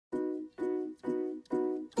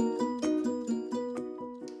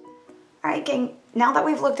All right, gang, now that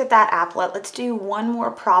we've looked at that applet, let's do one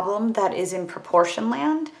more problem that is in proportion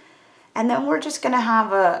land. And then we're just gonna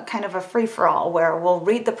have a kind of a free-for-all where we'll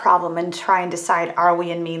read the problem and try and decide, are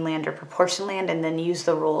we in mean land or proportion land, and then use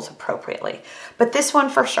the rules appropriately. But this one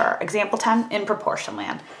for sure, example 10, in proportion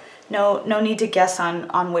land. No need to guess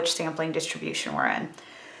on which sampling distribution we're in.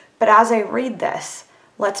 But as I read this,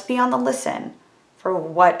 let's be on the listen for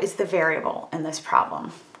what is the variable in this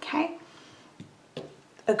problem, okay?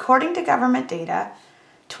 According to government data,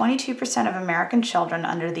 22% of American children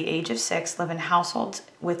under the age of 6 live in households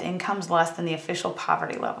with incomes less than the official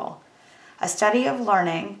poverty level. A study of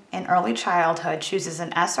learning in early childhood chooses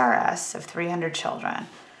an SRS of 300 children.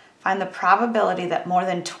 Find the probability that more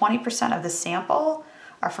than 20% of the sample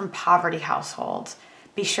are from poverty households.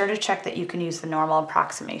 Be sure to check that you can use the normal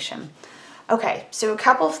approximation. Okay, so a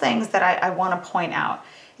couple of things that I want to point out.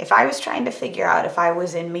 If I was trying to figure out if I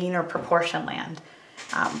was in mean or proportion land,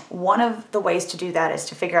 one of the ways to do that is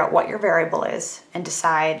to figure out what your variable is and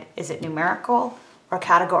decide, is it numerical or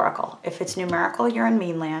categorical? If it's numerical, you're in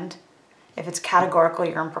mean land. If it's categorical,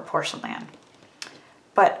 you're in proportion land.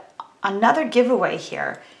 But another giveaway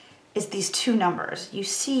here is these two numbers. You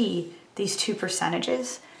see these two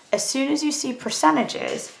percentages. As soon as you see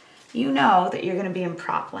percentages, you know that you're going to be in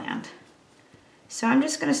prop land. So I'm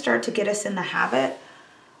just going to start to get us in the habit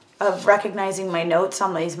of recognizing my notes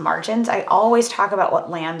on these margins. I always talk about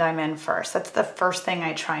what land I'm in first. That's the first thing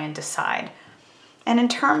I try and decide. And in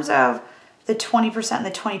terms of the 20% and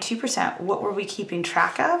the 22%, what were we keeping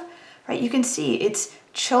track of? Right, you can see it's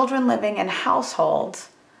children living in households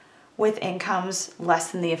with incomes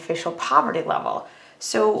less than the official poverty level.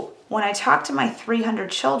 So when I talk to my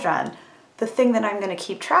 300 children, the thing that I'm going to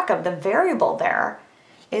keep track of, the variable there,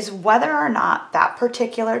 is whether or not that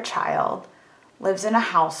particular child lives in a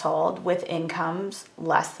household with incomes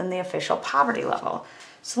less than the official poverty level.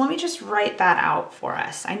 So let me just write that out for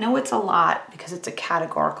us. I know it's a lot because it's a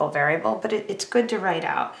categorical variable, but it's good to write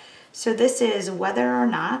out. So this is whether or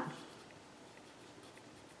not,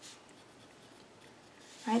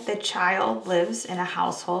 right, the child lives in a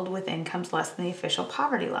household with incomes less than the official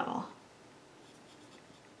poverty level.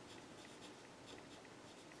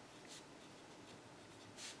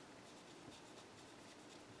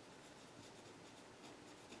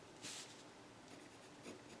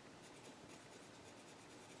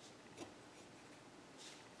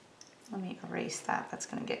 Let me erase that. That's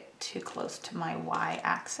going to get too close to my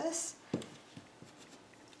y-axis.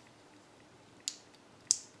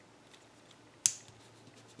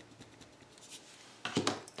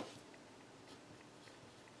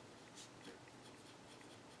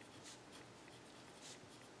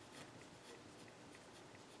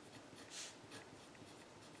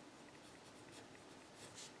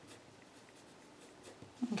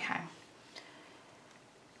 Okay.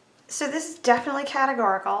 So this is definitely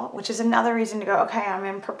categorical, which is another reason to go, okay, I'm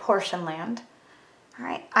in proportion land. All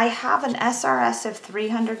right, I have an SRS of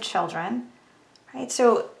 300 children, right?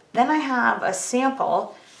 So then I have a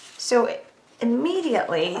sample. So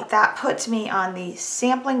immediately that puts me on the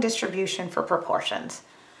sampling distribution for proportions.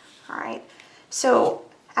 All right, so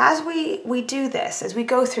as we do this, as we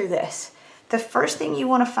go through this, the first thing you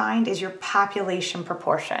want to find is your population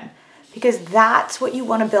proportion, because that's what you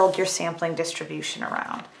want to build your sampling distribution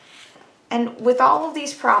around. And with all of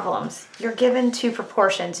these problems, you're given two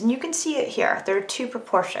proportions, and you can see it here. There are two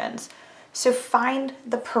proportions. So find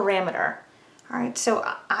the parameter. All right, so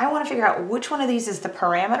I want to figure out which one of these is the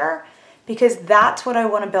parameter, because that's what I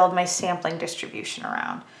want to build my sampling distribution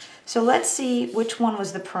around. So let's see which one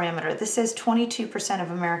was the parameter. This says 22%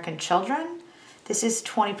 of American children. This is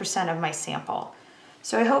 20% of my sample.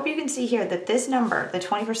 So I hope you can see here that this number, the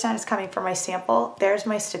 20%, is coming from my sample. There's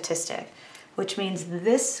my statistic, which means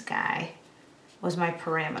this guy was my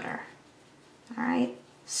parameter. All right,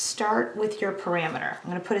 start with your parameter. I'm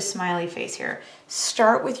gonna put a smiley face here.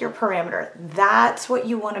 Start with your parameter. That's what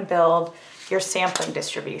you wanna build your sampling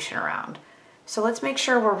distribution around. So let's make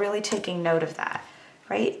sure we're really taking note of that,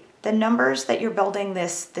 right? The numbers that you're building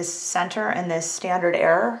this center and this standard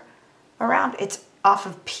error around, it's off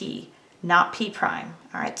of P, not P prime.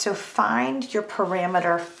 All right, so find your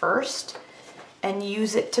parameter first and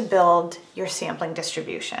use it to build your sampling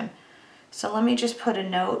distribution. So let me just put a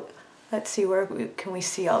note. Let's see, can we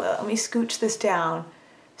see all that? Let me scooch this down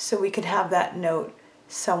so we can have that note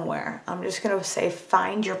somewhere. I'm just gonna say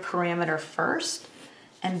find your parameter first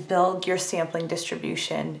and build your sampling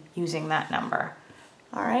distribution using that number.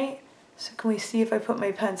 All right, so can we see if I put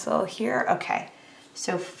my pencil here? Okay,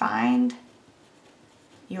 so find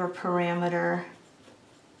your parameter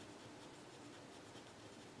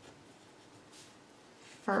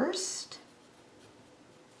first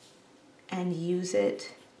and use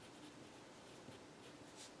it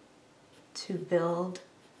to build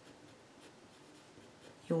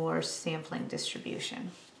your sampling distribution.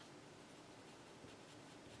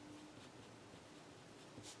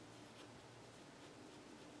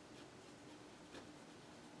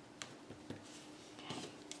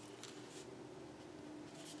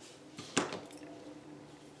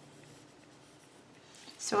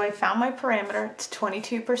 So I found my parameter, it's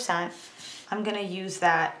 22%. I'm gonna use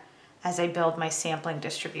that as I build my sampling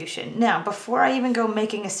distribution. Now, before I even go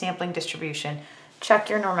making a sampling distribution, check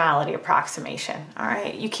your normality approximation, all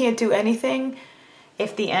right? You can't do anything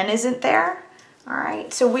if the n isn't there, all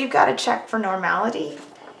right? So we've gotta check for normality,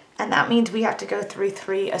 and that means we have to go through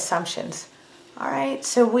 3 assumptions, all right?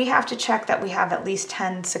 So we have to check that we have at least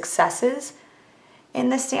 10 successes in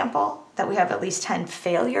this sample, that we have at least 10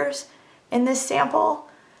 failures in this sample,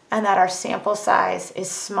 and that our sample size is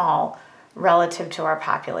small relative to our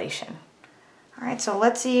population. All right, so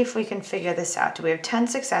let's see if we can figure this out. Do we have 10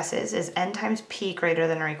 successes? Is n times p greater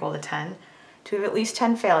than or equal to 10? Do we have at least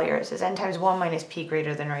 10 failures? Is n times 1 minus p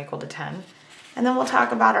greater than or equal to 10? And then we'll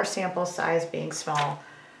talk about our sample size being small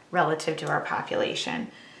relative to our population.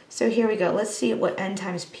 So here we go. Let's see what n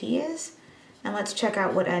times p is, and let's check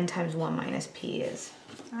out what n times 1 minus p is.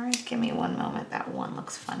 All right, give me one moment. That 1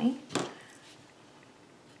 looks funny.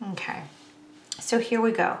 Okay, so here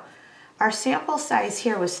we go. Our sample size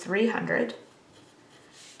here was 300,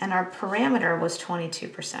 and our parameter was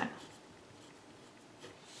 22%.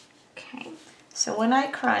 Okay, so when I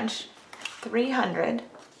crunch 300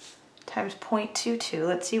 times 0.22,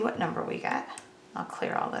 let's see what number we get. I'll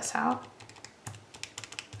clear all this out.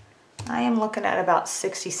 I am looking at about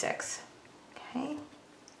 66, okay?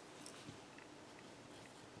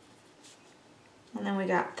 And then we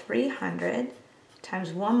got 300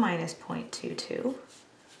 times 1 minus 0.22.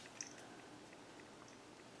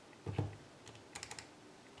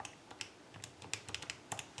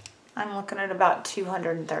 I'm looking at about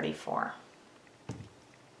 234.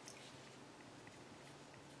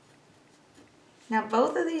 Now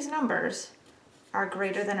both of these numbers are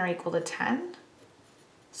greater than or equal to 10,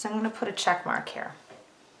 so I'm going to put a check mark here.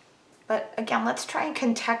 But again, let's try and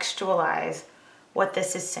contextualize what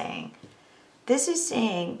this is saying. This is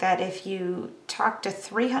saying that if you talk to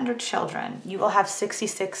 300 children, you will have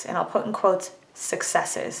 66, and I'll put in quotes,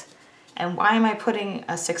 successes. And why am I putting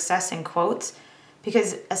a success in quotes?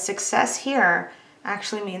 Because a success here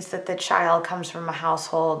actually means that the child comes from a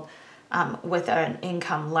household with an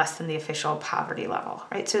income less than the official poverty level,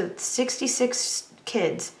 right? So 66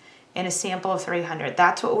 kids in a sample of 300,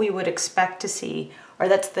 that's what we would expect to see, or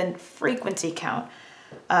that's the frequency count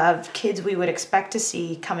of kids we would expect to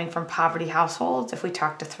see coming from poverty households if we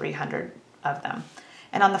talk to 300 of them.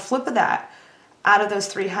 And on the flip of that, out of those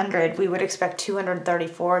 300, we would expect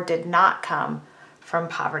 234 did not come from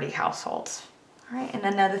poverty households. All right, and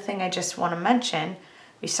another thing I just want to mention,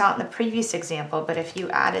 we saw it in the previous example, but if you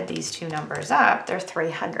added these two numbers up, they're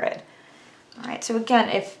 300. All right, so again,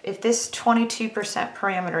 if this 22%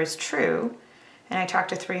 parameter is true, and I talk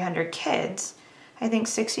to 300 kids, I think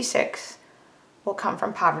 66 will come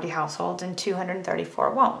from poverty households and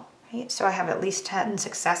 234 won't, right? So I have at least 10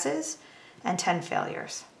 successes and 10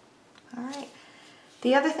 failures. All right.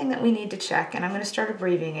 The other thing that we need to check, and I'm going to start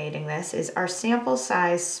abbreviating this, is our sample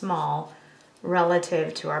size small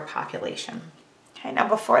relative to our population. Okay, now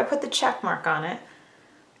before I put the check mark on it,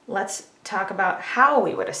 let's talk about how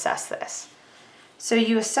we would assess this. So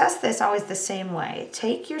you assess this always the same way.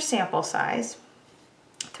 Take your sample size,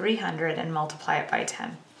 300, and multiply it by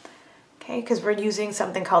 10. Okay, because we're using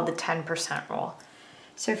something called the 10% rule.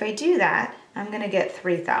 So if I do that, I'm going to get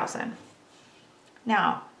 3,000.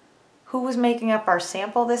 Now, who was making up our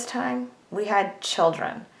sample this time? We had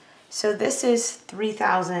children. So this is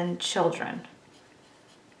 3,000 children.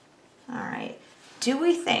 All right. Do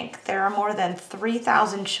we think there are more than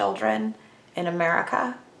 3,000 children in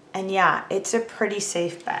America? And yeah, it's a pretty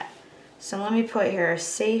safe bet. So let me put here,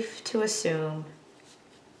 safe to assume,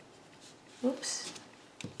 oops.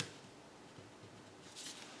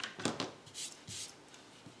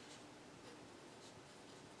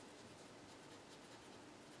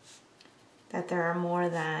 That there are more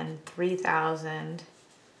than 3,000,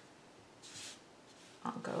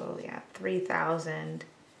 I'll go, yeah, 3,000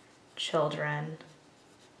 children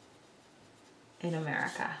in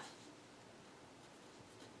America.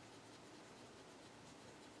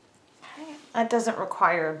 Okay. That doesn't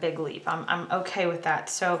require a big leap. I'm okay with that.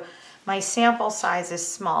 So my sample size is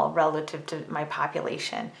small relative to my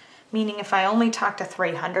population, meaning if I only talk to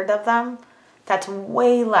 300 of them, that's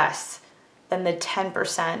way less than the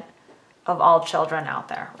 10% of all children out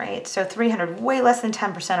there, right? So 300, way less than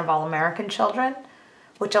 10% of all American children,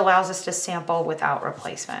 which allows us to sample without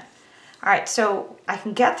replacement. All right, so I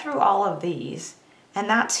can get through all of these, and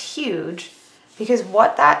that's huge because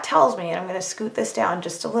what that tells me, and I'm gonna scoot this down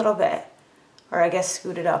just a little bit, or I guess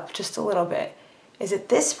scoot it up just a little bit, is at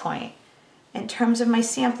this point, in terms of my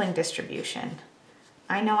sampling distribution,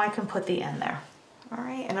 I know I can put the N there, all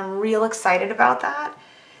right? And I'm real excited about that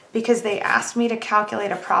because they asked me to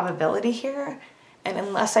calculate a probability here, and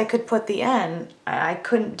unless I could put the N, I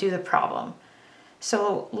couldn't do the problem.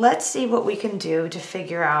 So let's see what we can do to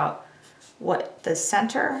figure out what the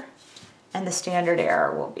center and the standard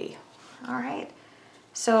error will be. All right,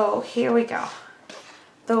 so here we go.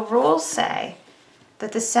 The rules say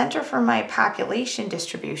that the center for my population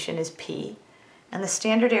distribution is P, and the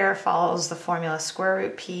standard error follows the formula square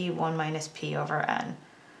root P 1 minus P over N.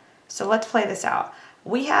 So let's play this out.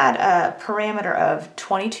 We had a parameter of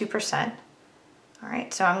 22%. All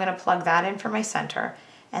right, so I'm gonna plug that in for my center,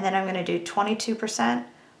 and then I'm gonna do 22%,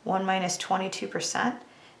 1 minus 22%,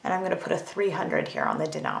 and I'm gonna put a 300 here on the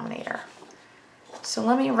denominator. So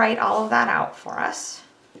let me write all of that out for us.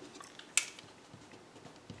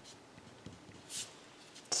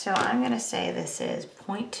 So I'm gonna say this is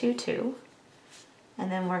 0.22,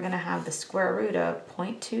 and then we're gonna have the square root of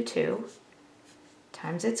 0.22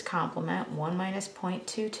 times its complement, 1 minus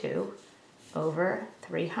 0.22 over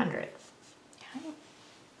 300. Okay.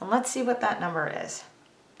 And let's see what that number is.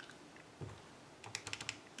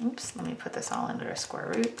 Oops, let me put this all under a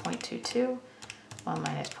square root, 0.22, 1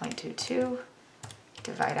 minus 0.22,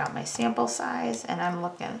 divide out my sample size, and I'm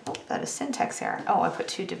looking, oh, that is syntax error. Oh, I put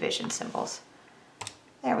 2 division symbols.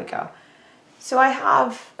 There we go. So I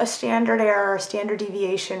have a standard error, standard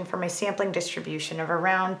deviation for my sampling distribution of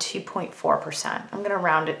around 2.4%. I'm gonna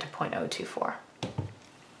round it to 0.024.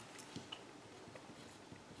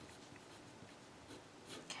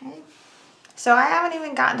 Okay. So I haven't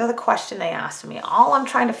even gotten to the question they asked me. All I'm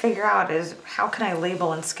trying to figure out is how can I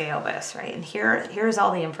label and scale this, right? And here's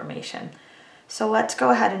all the information. So let's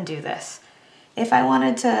go ahead and do this. If I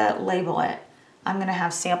wanted to label it, I'm gonna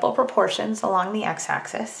have sample proportions along the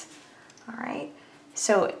x-axis, all right?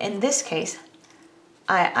 So in this case,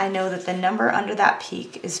 I know that the number under that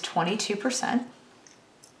peak is 22%.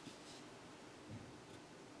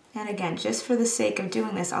 And again, just for the sake of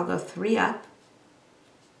doing this, I'll go 3 up,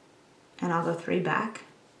 and I'll go 3 back.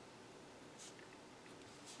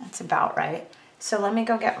 That's about right. So let me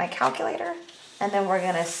go get my calculator, and then we're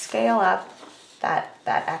gonna scale up that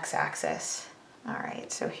x-axis. All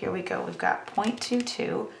right, so here we go. We've got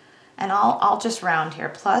 0.22, and I'll just round here,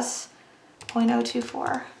 plus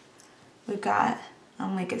 0.024. We've got, I'll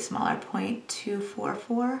make it smaller,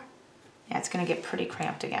 0.244. Yeah, it's gonna get pretty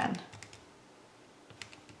cramped again.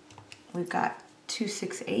 We've got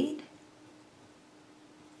 268.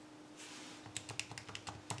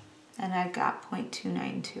 And I've got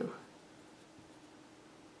 0.292.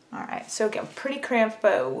 All right, so again, pretty cramped,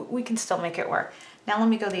 but we can still make it work. Now let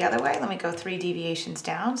me go the other way. Let me go 3 deviations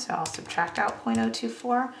down. So I'll subtract out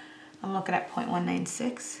 0.024. I'm looking at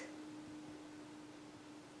 0.196.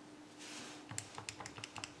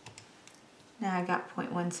 Now I got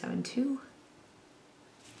 0.172.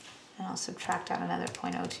 And I'll subtract out another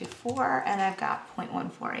 0.024, and I've got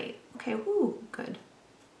 0.148. Okay, woo, good.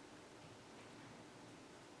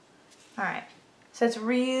 All right, so it's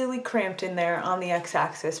really cramped in there on the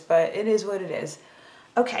x-axis, but it is what it is.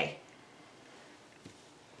 Okay,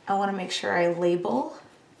 I want to make sure I label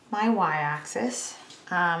my y-axis.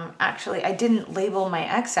 Actually, I didn't label my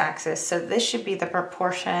x-axis, so this should be the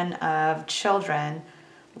proportion of children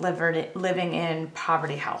living in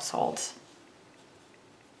poverty households.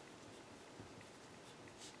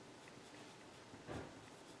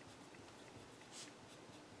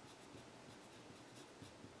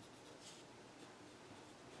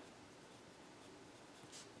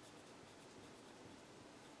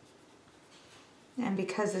 And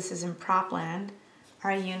because this is in prop land,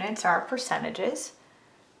 our units are percentages.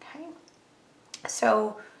 Okay.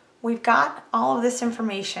 So we've got all of this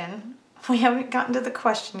information. We haven't gotten to the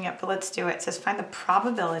question yet, but let's do it. It says find the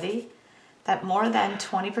probability that more than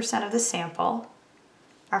 20% of the sample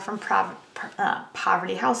are from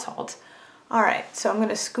poverty households. All right, so I'm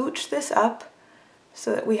gonna scooch this up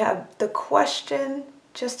so that we have the question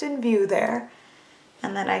just in view there,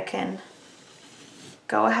 and then I can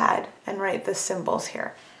go ahead and write the symbols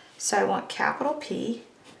here. So I want capital P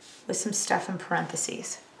with some stuff in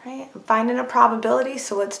parentheses, right? I'm finding a probability,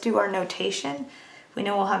 so let's do our notation. We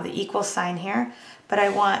know we'll have the equal sign here, but I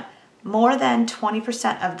want more than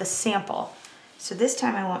 20% of the sample. So this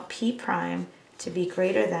time I want P prime to be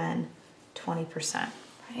greater than 20%,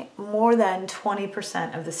 right? More than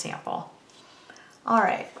 20% of the sample. All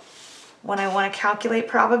right, when I want to calculate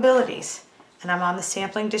probabilities and I'm on the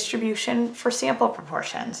sampling distribution for sample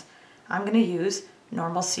proportions, I'm going to use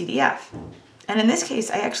normal CDF. And in this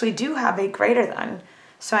case, I actually do have a greater than,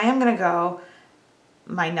 so I am going to go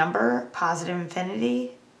my number, positive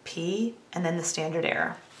infinity, P, and then the standard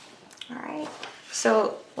error. All right,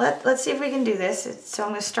 so let's see if we can do this. So I'm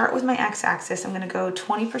going to start with my x-axis. I'm going to go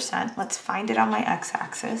 20%. Let's find it on my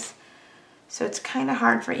x-axis. So it's kind of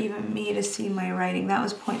hard for even me to see my writing. That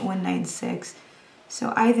was 0.196.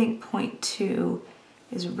 So I think 0.2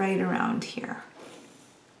 is right around here.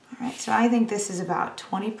 All right, so I think this is about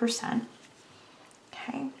 20%.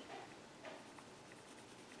 Okay.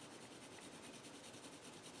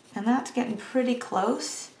 And that's getting pretty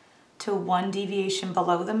close to 1 deviation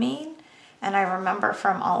below the mean. And I remember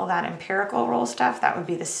from all of that empirical roll stuff, that would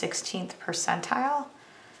be the 16th percentile.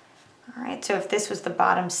 All right, so if this was the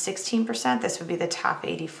bottom 16%, this would be the top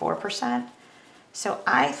 84%. So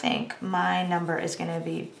I think my number is going to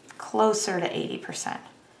be closer to 80%.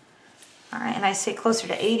 All right, and I say closer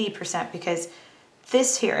to 80% because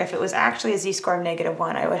this here, if it was actually a z-score of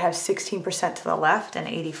 -1, I would have 16% to the left and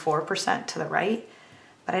 84% to the right,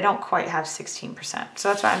 but I don't quite have 16%. So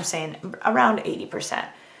that's why I'm saying around 80%.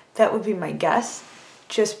 That would be my guess,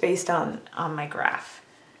 just based on my graph.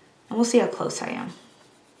 And we'll see how close I am.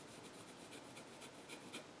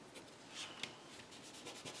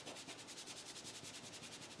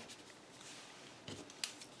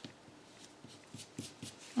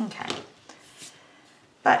 Okay,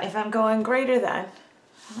 but if I'm going greater than,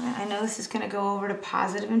 I know this is going to go over to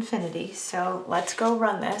positive infinity, so let's go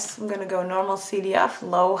run this. I'm going to go normal CDF,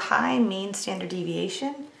 low, high, mean, standard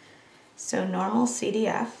deviation. So normal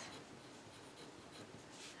CDF,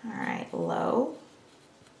 all right, low,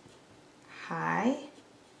 high,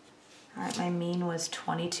 all right, my mean was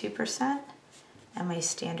 22%, and my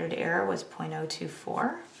standard error was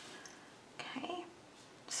 0.024. Okay.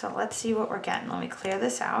 So let's see what we're getting. Let me clear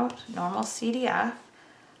this out. Normal CDF.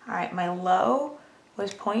 All right, my low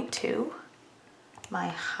was 0.2. My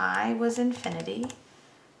high was infinity.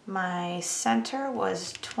 My center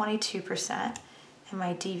was 22%. And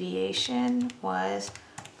my deviation was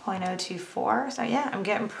 0.024. So yeah, I'm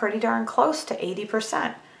getting pretty darn close to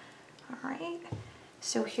 80%. All right,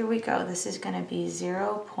 so here we go. This is going to be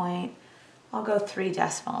 0. I'll go 3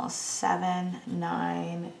 decimals, 7,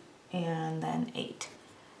 9, and then 8.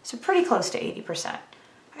 So pretty close to 80%,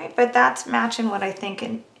 right? But that's matching what I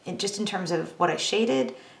think just in terms of what I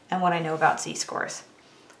shaded and what I know about z-scores.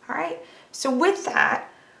 All right, so with that,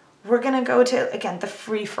 we're gonna go to, again, the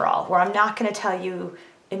free-for-all, where I'm not gonna tell you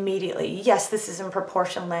immediately, yes, this is in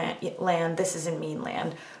proportion land, this is in mean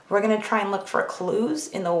land. We're gonna try and look for clues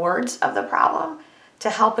in the words of the problem to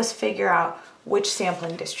help us figure out which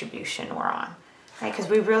sampling distribution we're on, right? Because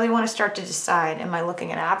we really wanna start to decide, am I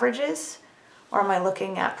looking at averages or am I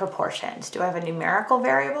looking at proportions? Do I have a numerical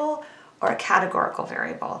variable or a categorical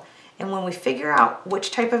variable? And when we figure out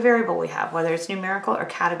which type of variable we have, whether it's numerical or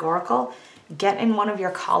categorical, get in one of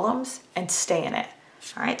your columns and stay in it.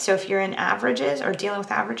 All right, so if you're in averages or dealing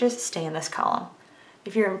with averages, stay in this column.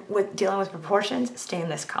 If you're dealing with proportions, stay in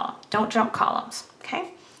this column. Don't jump columns,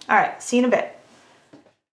 okay? All right, see you in a bit.